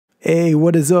Hey,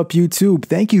 what is up, YouTube?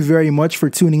 Thank you very much for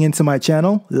tuning into my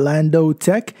channel, Lando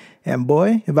Tech, and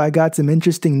boy, have I got some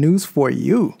interesting news for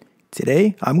you.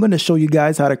 Today, I'm going to show you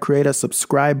guys how to create a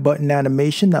subscribe button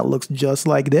animation that looks just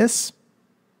like this.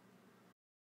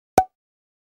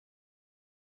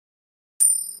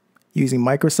 Using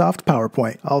Microsoft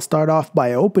PowerPoint. I'll start off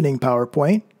by opening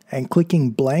PowerPoint and clicking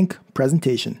blank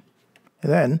presentation.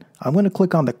 Then, I'm going to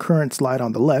click on the current slide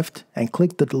on the left and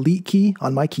click the delete key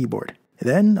on my keyboard.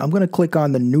 Then I'm going to click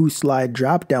on the new slide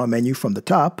drop-down menu from the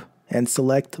top and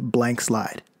select blank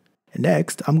slide.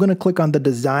 Next, I'm going to click on the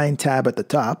design tab at the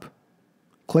top,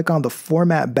 click on the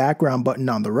format background button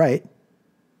on the right,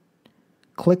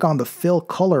 click on the fill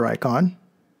color icon,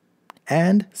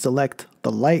 and select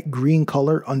the light green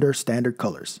color under standard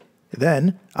colors.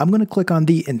 Then I'm going to click on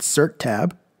the insert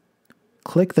tab,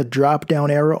 click the drop-down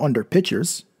arrow under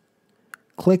pictures,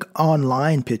 click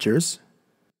online pictures.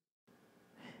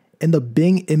 In the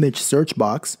Bing image search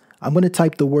box, I'm going to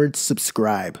type the word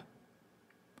subscribe.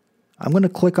 I'm going to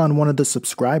click on one of the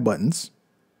subscribe buttons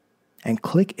and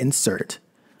click insert.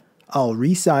 I'll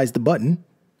resize the button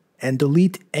and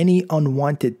delete any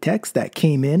unwanted text that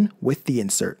came in with the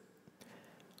insert.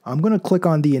 I'm going to click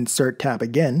on the insert tab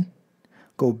again,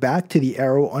 go back to the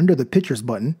arrow under the pictures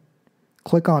button,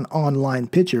 click on online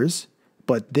pictures,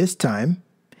 but this time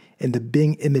in the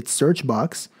Bing image search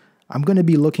box, I'm going to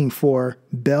be looking for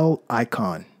bell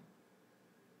icon.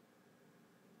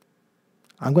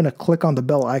 I'm going to click on the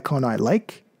bell icon I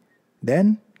like,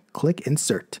 then click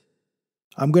insert.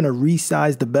 I'm going to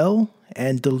resize the bell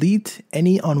and delete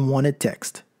any unwanted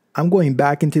text. I'm going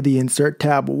back into the insert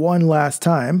tab one last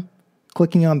time,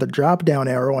 clicking on the drop down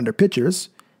arrow under pictures.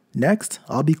 Next,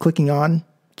 I'll be clicking on,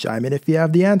 chime in if you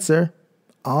have the answer,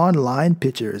 online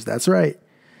pictures, that's right.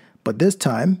 But this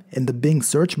time, in the Bing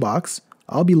search box,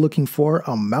 I'll be looking for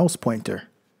a mouse pointer.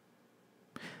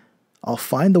 I'll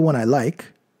find the one I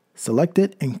like, select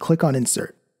it, and click on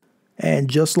insert. And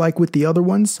just like with the other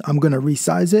ones, I'm going to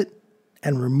resize it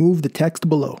and remove the text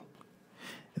below.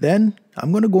 Then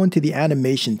I'm going to go into the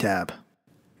animation tab.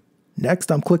 Next,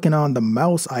 I'm clicking on the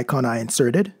mouse icon I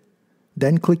inserted,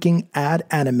 then clicking add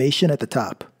animation at the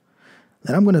top.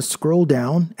 Then I'm going to scroll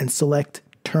down and select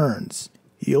turns.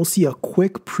 You'll see a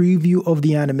quick preview of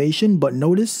the animation, but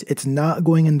notice it's not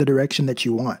going in the direction that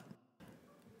you want.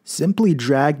 Simply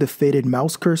drag the faded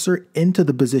mouse cursor into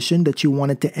the position that you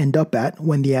want it to end up at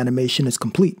when the animation is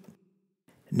complete.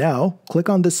 Now, click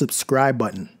on the subscribe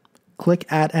button. Click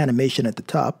add animation at the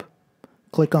top,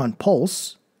 click on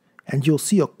pulse, and you'll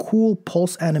see a cool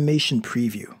pulse animation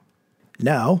preview.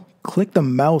 Now, click the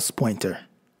mouse pointer.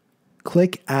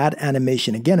 Click add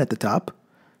animation again at the top,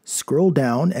 scroll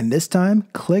down, and this time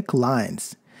click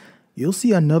lines. You'll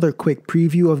see another quick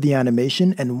preview of the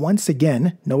animation, and once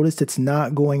again, notice it's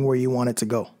not going where you want it to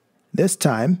go. This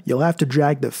time, you'll have to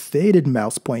drag the faded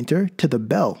mouse pointer to the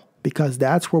bell, because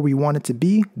that's where we want it to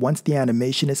be once the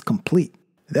animation is complete.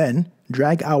 Then,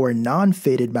 drag our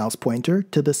non-faded mouse pointer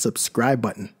to the subscribe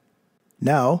button.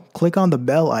 Now, click on the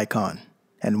bell icon,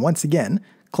 and once again,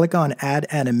 click on add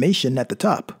animation at the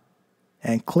top,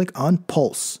 and click on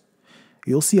pulse.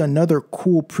 You'll see another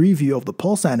cool preview of the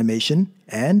pulse animation,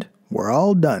 and we're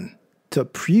all done. To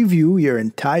preview your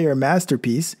entire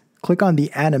masterpiece, click on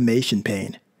the animation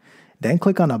pane. Then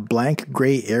click on a blank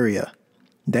gray area.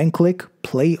 Then click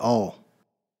play all.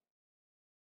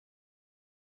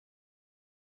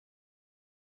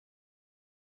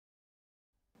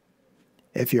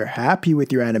 If you're happy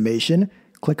with your animation,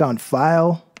 click on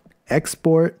File,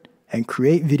 Export, and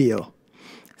Create Video.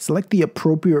 Select the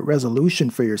appropriate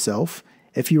resolution for yourself.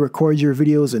 If you record your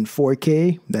videos in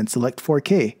 4K, then select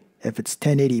 4K. If it's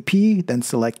 1080p, then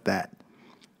select that.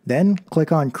 Then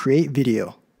click on Create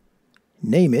Video.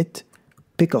 Name it,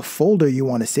 pick a folder you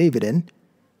want to save it in,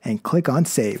 and click on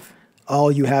Save.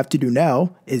 All you have to do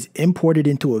now is import it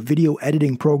into a video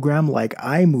editing program like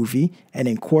iMovie and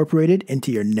incorporate it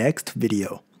into your next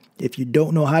video. If you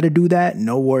don't know how to do that,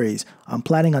 no worries. I'm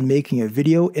planning on making a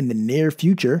video in the near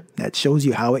future that shows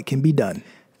you how it can be done.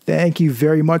 Thank you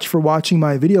very much for watching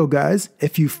my video, guys.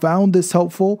 If you found this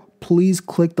helpful, please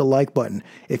click the like button.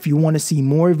 If you want to see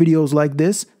more videos like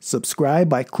this, subscribe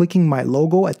by clicking my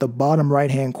logo at the bottom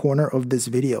right-hand corner of this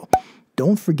video.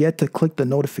 Don't forget to click the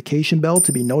notification bell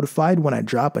to be notified when I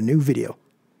drop a new video.